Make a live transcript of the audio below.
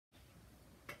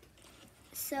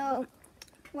So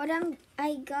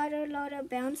I got a lot of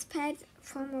bounce pads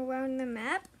from around the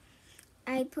map.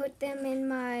 I put them in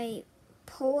my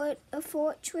poet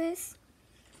fortress,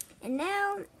 and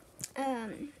now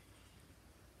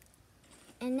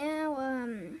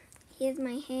here's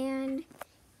my hand.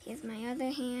 Here's my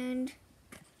other hand.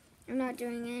 I'm not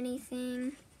doing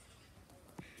anything.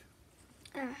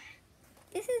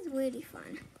 This is really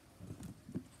fun.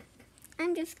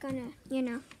 I'm just gonna,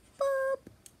 boop,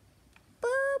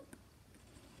 boop.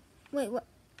 Wait, what?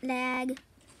 Lag.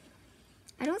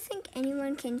 I don't think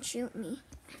anyone can shoot me.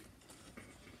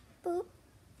 Boop,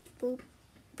 boop.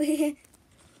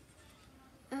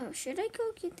 Oh, should I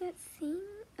go get that thing?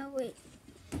 Oh, wait.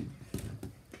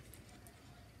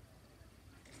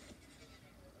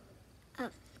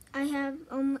 I have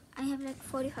like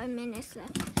 45 minutes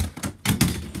left.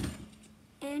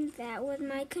 And that was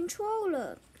my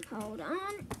controller. Hold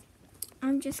on.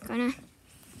 I'm just gonna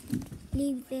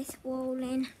leave this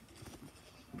rolling.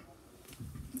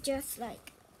 Just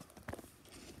like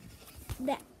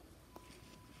that.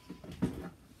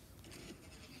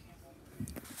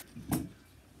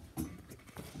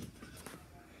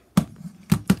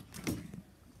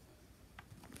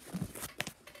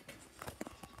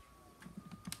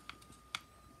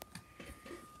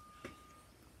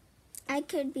 I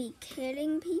could be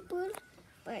killing people,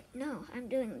 but no, I'm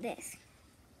doing this.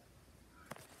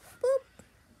 Boop.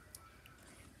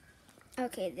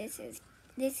 Okay, this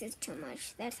is too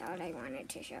much. That's all I wanted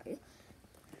to show you.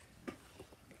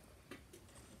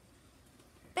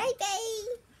 Bye bye.